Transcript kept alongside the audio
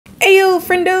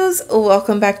Friendos,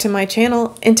 welcome back to my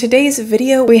channel. In today's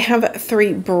video, we have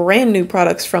 3 brand new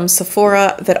products from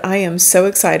Sephora that I am so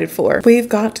excited for. We've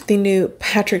got the new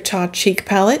Patrick Ta Cheek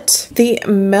Palette, the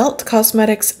Melt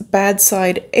Cosmetics Bad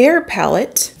Side Air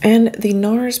Palette, and the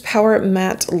Nars Power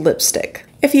Matte Lipstick.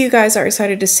 If you guys are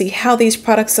excited to see how these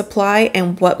products apply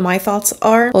and what my thoughts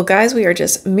are, well guys, we are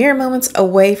just mere moments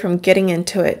away from getting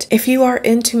into it. If you are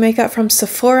into makeup from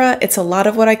Sephora, it's a lot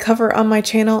of what I cover on my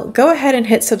channel. Go ahead and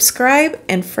hit subscribe,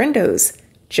 and friendos,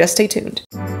 just stay tuned.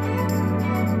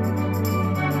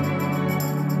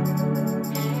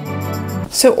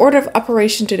 So order of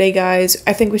operation today, guys,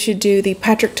 I think we should do the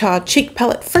Patrick Ta Cheek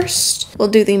Palette first. We'll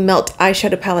do the Melt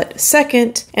Eyeshadow Palette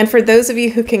second. And for those of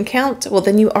you who can count, well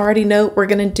then you already know we're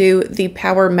gonna do the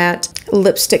Power Matte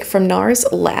Lipstick from Nars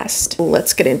last.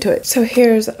 Let's get into it. So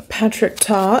here's Patrick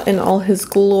Ta in all his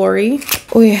glory.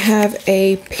 We have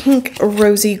a pink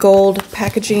rosy gold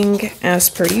packaging as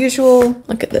per usual.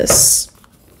 Look at this.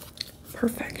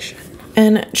 Perfection.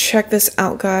 And check this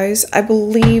out, guys. I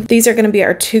believe these are going to be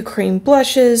our 2 cream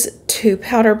blushes, 2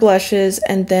 powder blushes,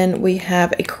 and then we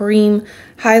have a cream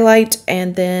highlight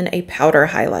and then a powder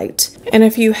highlight. And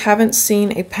if you haven't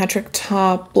seen a Patrick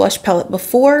Ta blush palette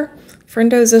before,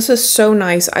 friendos, this is so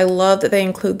nice. I love that they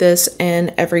include this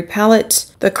in every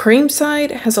palette. The cream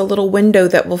side has a little window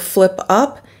that will flip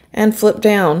up and flip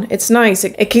down. It's nice.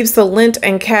 It keeps the lint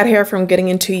and cat hair from getting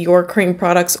into your cream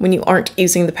products when you aren't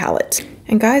using the palette.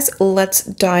 And guys, let's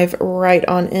dive right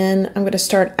on in. I'm going to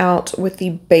start out with the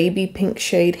baby pink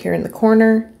shade here in the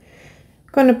corner.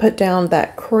 I'm going to put down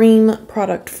that cream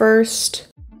product first.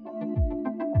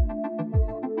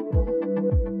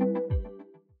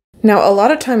 Now, a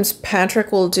lot of times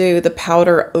Patrick will do the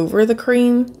powder over the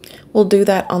cream. We'll do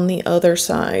that on the other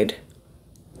side,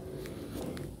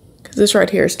 because this right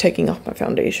here is taking off my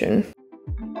foundation.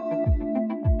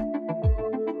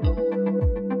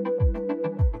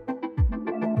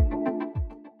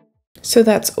 So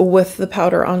that's with the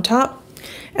powder on top.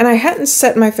 And I hadn't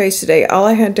set my face today. All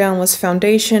I had down was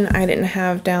foundation. I didn't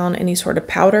have down any sort of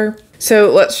powder. So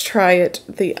let's try it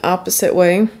the opposite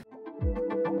way.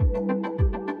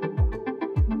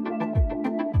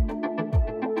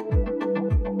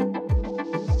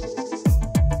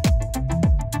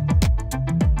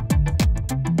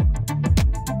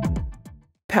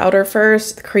 Powder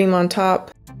first, cream on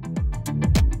top.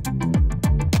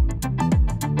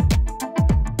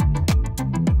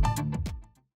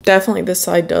 Definitely this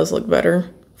side does look better,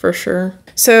 for sure.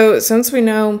 So since we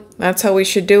know that's how we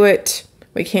should do it,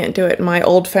 we can't do it my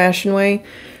old-fashioned way,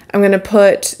 I'm going to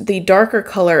put the darker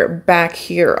color back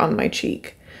here on my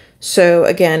cheek. So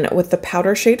again, with the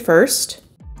powder shade first.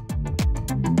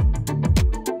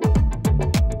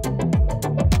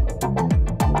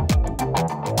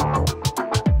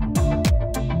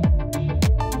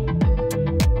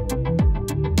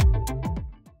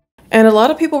 And a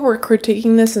lot of people were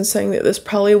critiquing this and saying that this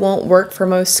probably won't work for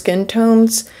most skin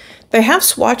tones. They have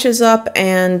swatches up,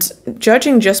 and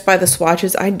judging just by the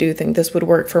swatches, I do think this would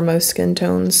work for most skin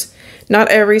tones. Not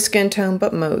every skin tone,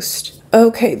 but most.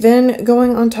 Okay, then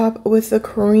going on top with the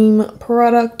cream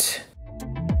product.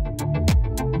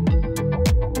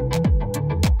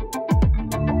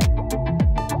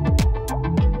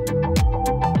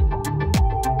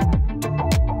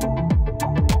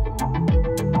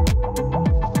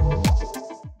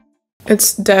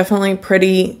 It's definitely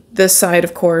pretty. This side,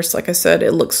 of course, like I said,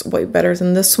 it looks way better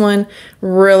than this one.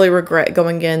 Really regret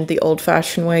going in the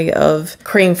old-fashioned way of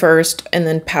cream first and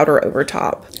then powder over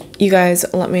top. You guys,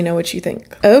 let me know what you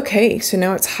think. Okay, so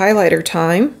now it's highlighter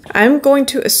time. I'm going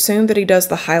to assume that he does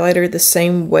the highlighter the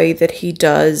same way that he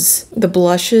does the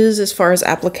blushes as far as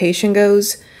application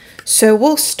goes. So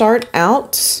we'll start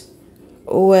out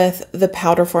with the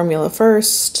powder formula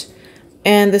first.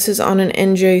 And this is on an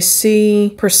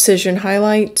NJC Precision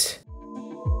Highlight.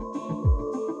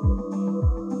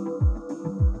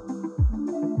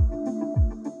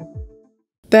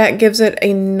 That gives it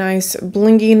a nice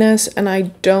blinginess, and I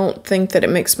don't think that it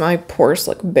makes my pores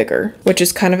look bigger, which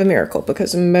is kind of a miracle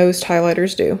because most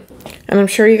highlighters do. And I'm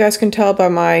sure you guys can tell by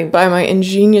my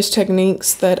ingenious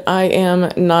techniques that I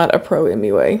am not a pro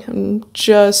MUA. I'm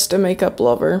just a makeup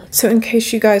lover. So in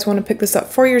case you guys want to pick this up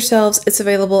for yourselves, it's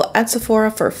available at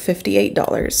Sephora for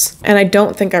 $58. And I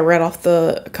don't think I read off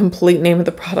the complete name of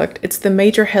the product. It's the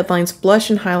Major Headlines Blush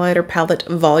and Highlighter Palette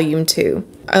Volume 2.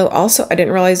 Oh, also, I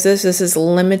didn't realize this is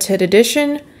limited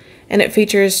edition, and it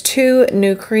features 2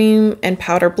 new cream and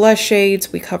powder blush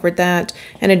shades. We covered that,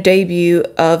 and a debut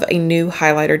of a new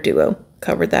highlighter duo.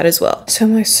 Covered that as well. So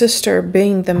my sister,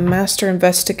 being the master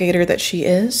investigator that she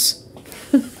is,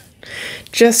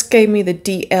 just gave me the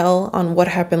DL on what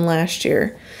happened last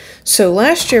year. So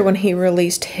last year when he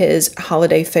released his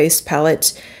holiday face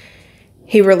palette,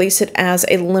 he released it as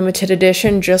a limited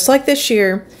edition, just like this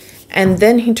year. And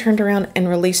then he turned around and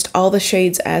released all the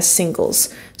shades as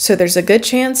singles. So there's a good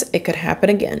chance it could happen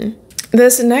again.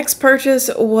 This next purchase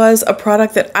was a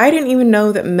product that I didn't even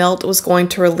know that Melt was going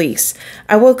to release.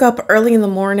 I woke up early in the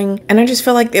morning and I just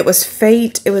feel like it was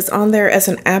fate. It was on there as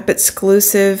an app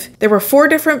exclusive. There were 4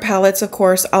 different palettes, of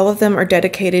course. All of them are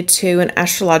dedicated to an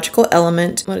astrological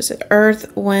element. What is it?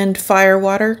 Earth, wind, fire,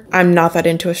 water. I'm not that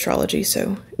into astrology,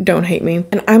 so don't hate me.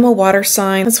 And I'm a water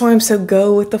sign. That's why I'm so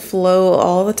go with the flow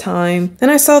all the time. Then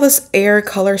I saw this air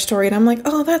color story and I'm like,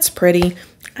 oh, that's pretty.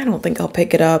 I don't think I'll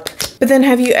pick it up. But then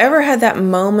have you ever had that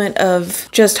moment of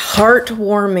just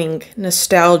heartwarming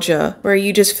nostalgia where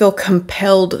you just feel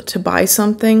compelled to buy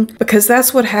something? Because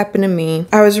that's what happened to me.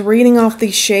 I was reading off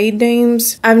these shade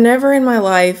names. I've never in my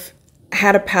life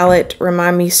had a palette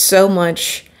remind me so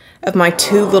much of my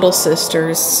 2 little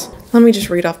sisters. Let me just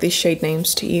read off these shade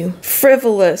names to you.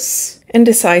 Frivolous,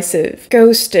 indecisive,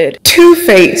 ghosted,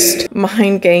 two-faced,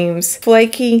 mind games,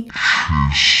 flaky,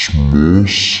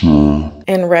 chismosa,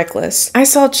 and reckless. I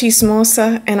saw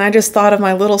chismosa and I just thought of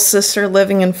my little sister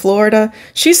living in Florida.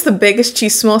 She's the biggest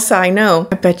chismosa I know.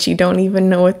 I bet you don't even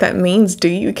know what that means, do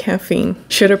you, Caffeine?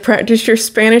 Should have practiced your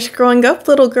Spanish growing up,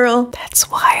 little girl. That's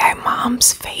why I'm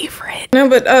Mom's favorite. No,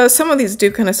 but some of these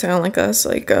do kind of sound like us,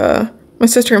 like my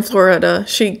sister in Florida,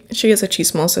 she is a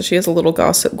chismosa. She is a little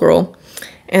gossip girl.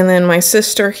 And then my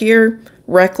sister here,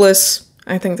 reckless.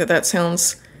 I think that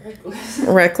sounds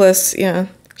reckless. Yeah.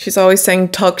 She's always saying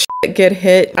talk shit, get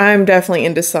hit. I'm definitely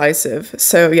indecisive.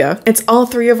 So yeah, it's all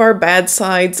 3 of our bad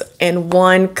sides and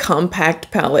 1 compact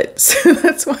palette. So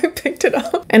that's why I picked it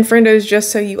up. And Friendos,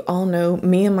 just so you all know,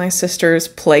 me and my sisters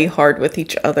play hard with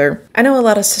each other. I know a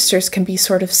lot of sisters can be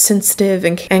sort of sensitive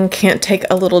and can't take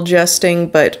a little jesting,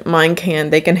 but mine can.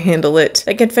 They can handle it.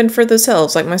 They can fend for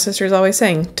themselves. Like my sister's always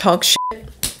saying, talk shit,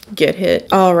 get hit.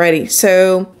 Alrighty,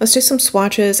 so let's do some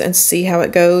swatches and see how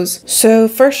it goes. So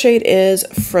first shade is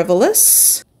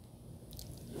Frivolous,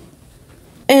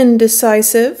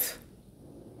 Indecisive,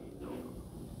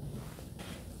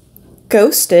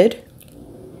 Ghosted,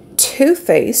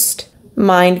 Two-Faced,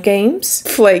 Mind Games,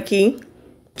 Flaky,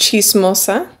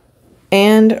 Chismosa,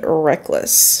 and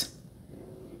Reckless.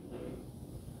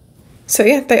 So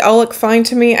yeah, they all look fine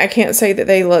to me. I can't say that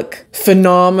they look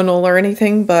phenomenal or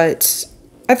anything, but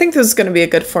I think this is going to be a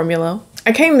good formula.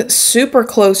 I came super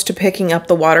close to picking up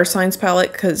the Water Signs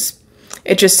palette because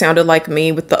it just sounded like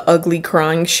me with the ugly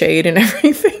crying shade and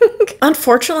everything.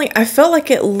 Unfortunately, I felt like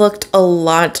it looked a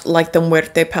lot like the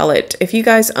Muerte palette. If you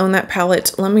guys own that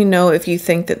palette, let me know if you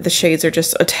think that the shades are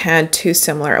just a tad too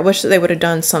similar. I wish that they would have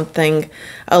done something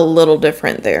a little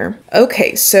different there.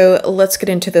 Okay, so let's get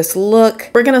into this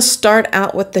look. We're gonna start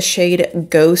out with the shade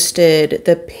Ghosted,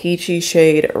 the peachy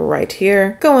shade right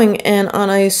here, going in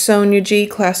on a Sonia G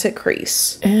classic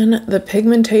crease. And the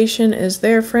pigmentation is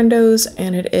there, Friendos,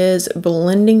 and it is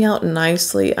blending out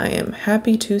nicely, I am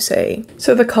happy to say.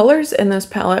 So the colors in this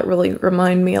palette really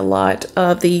remind me a lot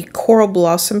of the Coral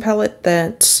Blossom palette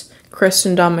that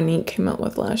Kristen Dominique came out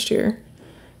with last year.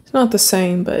 It's not the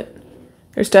same, but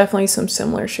there's definitely some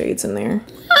similar shades in there.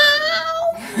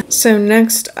 So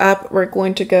next up, we're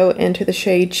going to go into the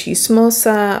shade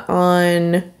Chismosa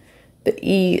on the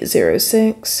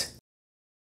E06.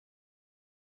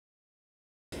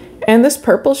 And this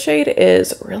purple shade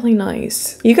is really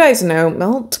nice. You guys know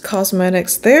Melt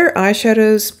Cosmetics, their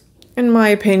eyeshadows, in my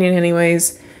opinion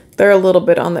anyways, they're a little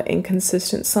bit on the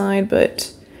inconsistent side,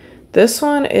 but this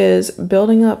one is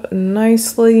building up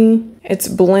nicely. It's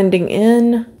blending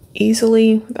in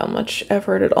easily without much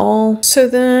effort at all. So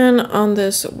then on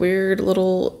this weird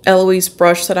little Eloise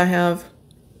brush that I have,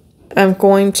 I'm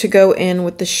going to go in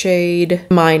with the shade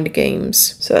Mind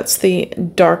Games. So that's the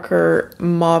darker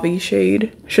mauve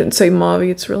shade. I shouldn't say mauve,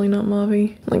 it's really not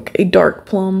mauve. Like a dark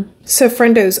plum. So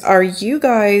Friendos, are you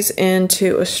guys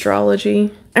into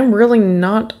astrology? I'm really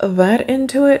not that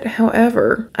into it.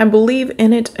 However, I believe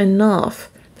in it enough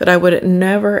that I would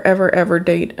never, ever, ever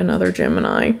date another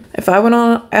Gemini. If I went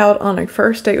out on a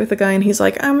first date with a guy and he's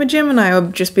like, I'm a Gemini, I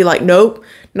would just be like, nope,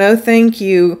 no thank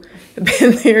you.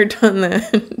 Been there, done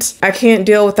that. I can't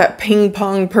deal with that ping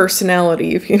pong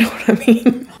personality, if you know what I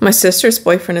mean. My sister's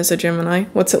boyfriend is a Gemini.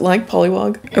 What's it like,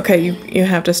 Pollywog? Okay, you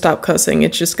have to stop cussing.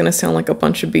 It's just gonna sound like a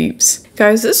bunch of beeps.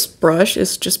 Guys, this brush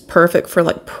is just perfect for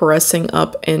like pressing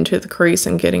up into the crease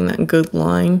and getting that good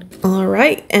line. All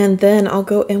right, and then I'll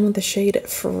go in with the shade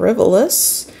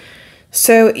Frivolous.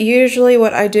 So usually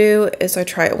what I do is I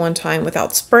try it one time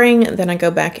without spraying, and then I go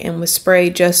back in with spray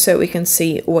just so we can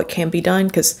see what can be done,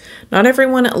 because not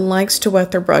everyone likes to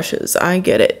wet their brushes. I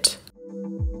get it.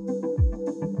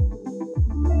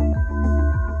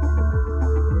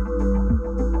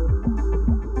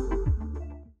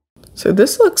 So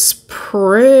this looks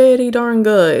pretty darn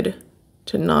good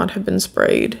to not have been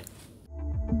sprayed.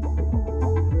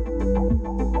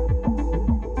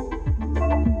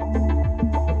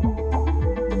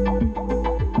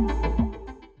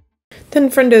 Then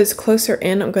Friendos, closer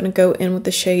in, I'm going to go in with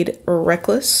the shade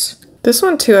Reckless. This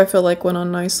one too I feel like went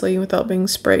on nicely without being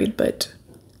sprayed, but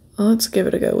let's give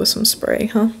it a go with some spray,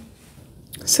 huh?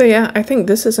 So yeah, I think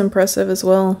this is impressive as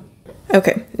well.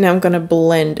 Okay, now I'm going to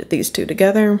blend these two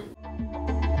together.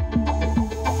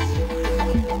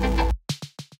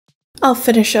 I'll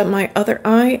finish up my other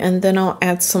eye, and then I'll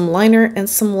add some liner and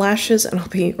some lashes, and I'll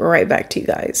be right back to you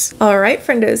guys. All right,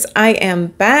 Friendos, I am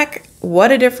back.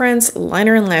 What a difference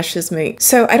liner and lashes make.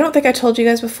 So I don't think I told you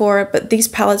guys before, but these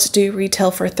palettes do retail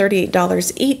for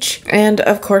 $38 each. And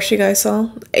of course you guys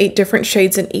saw 8 different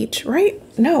shades in each, right?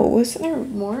 No, wasn't there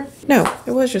more? No,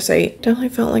 it was just 8. Definitely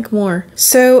felt like more.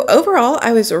 So overall,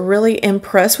 I was really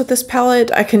impressed with this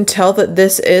palette. I can tell that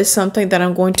this is something that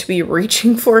I'm going to be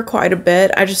reaching for quite a bit.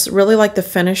 I just really like the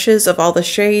finishes of all the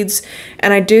shades.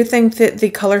 And I do think that the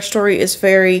color story is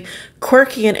very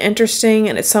quirky and interesting,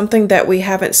 and it's something that we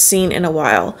haven't seen in a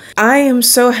while. I am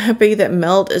so happy that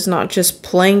Melt is not just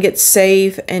playing it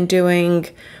safe and doing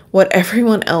what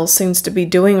everyone else seems to be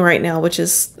doing right now, which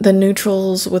is the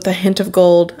neutrals with a hint of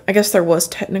gold. I guess there was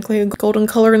technically a golden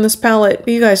color in this palette, but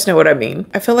you guys know what I mean.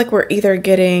 I feel like we're either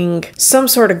getting some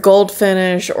sort of gold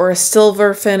finish or a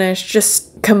silver finish, just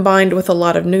combined with a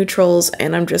lot of neutrals,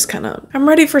 and I'm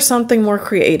ready for something more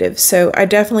creative. So I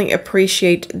definitely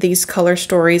appreciate these color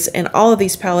stories in all of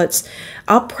these palettes.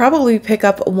 I'll probably pick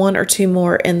up 1 or 2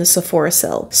 more in the Sephora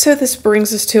sale. So this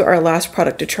brings us to our last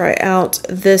product to try out.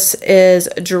 This is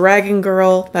Dragon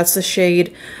Girl. That's the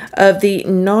shade of the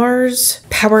Nars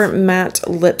Power Matte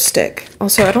Lipstick.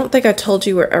 Also, I don't think I told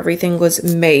you where everything was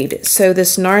made. So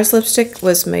this Nars lipstick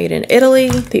was made in Italy.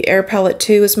 The Air Palette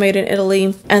 2 is made in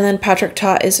Italy. And then Patrick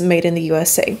Ta is made in the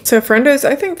USA. So Friendos,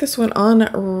 I think this went on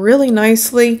really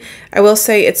nicely. I will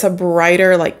say it's a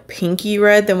brighter, like pinky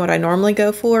red than what I normally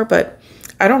go for, but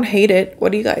I don't hate it.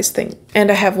 What do you guys think?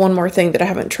 And I have one more thing that I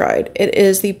haven't tried. It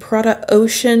is the Prada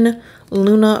Ocean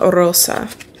Luna Rosa.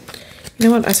 You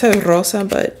know what? I said rosa,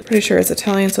 but pretty sure it's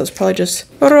Italian, so it's probably just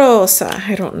rosa.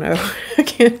 I don't know. I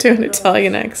can't do an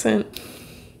Italian accent.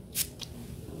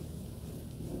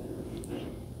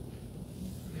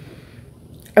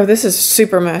 Oh, this is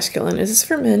super masculine. Is this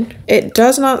for men? It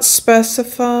does not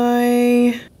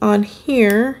specify on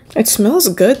here. It smells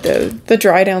good though. The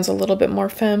dry down's a little bit more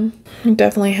femme. It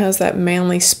definitely has that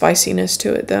manly spiciness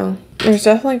to it though. There's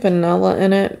definitely vanilla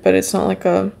in it, but it's not like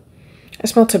I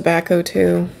smell tobacco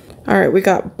too. All right, we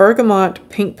got bergamot,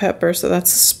 pink pepper, so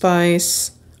that's a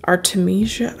spice.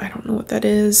 Artemisia, I don't know what that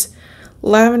is.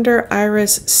 Lavender,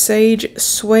 iris, sage,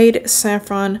 suede,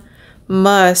 saffron,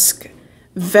 musk,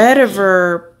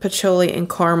 vetiver, patchouli, and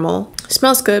caramel.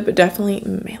 Smells good, but definitely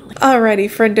manly. Alrighty,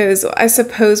 Friendos, I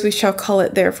suppose we shall call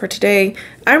it there for today.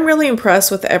 I'm really impressed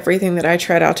with everything that I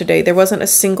tried out today. There wasn't a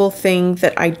single thing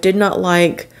that I did not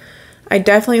like. I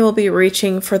definitely will be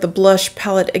reaching for the blush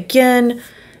palette again.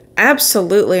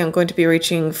 Absolutely, I'm going to be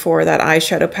reaching for that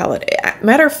eyeshadow palette.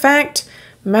 Matter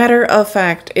of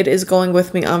fact, it is going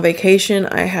with me on vacation.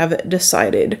 I have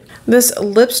decided. This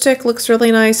lipstick looks really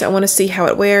nice. I want to see how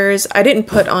it wears. I didn't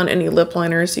put on any lip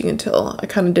liners. You can tell I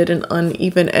kind of did an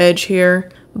uneven edge here,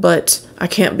 but I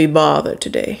can't be bothered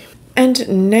today.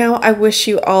 And now I wish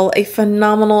you all a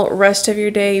phenomenal rest of your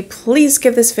day. Please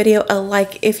give this video a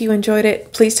like if you enjoyed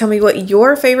it. Please tell me what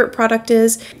your favorite product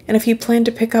is, and if you plan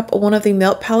to pick up one of the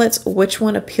Melt palettes, which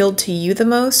one appealed to you the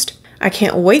most. I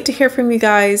can't wait to hear from you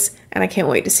guys, and I can't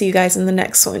wait to see you guys in the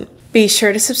next one. Be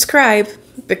sure to subscribe,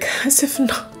 because if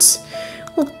not,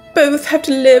 we'll both have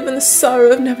to live in the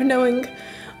sorrow of never knowing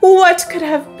what could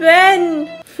have been.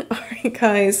 Alright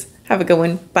guys, have a good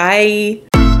one. Bye.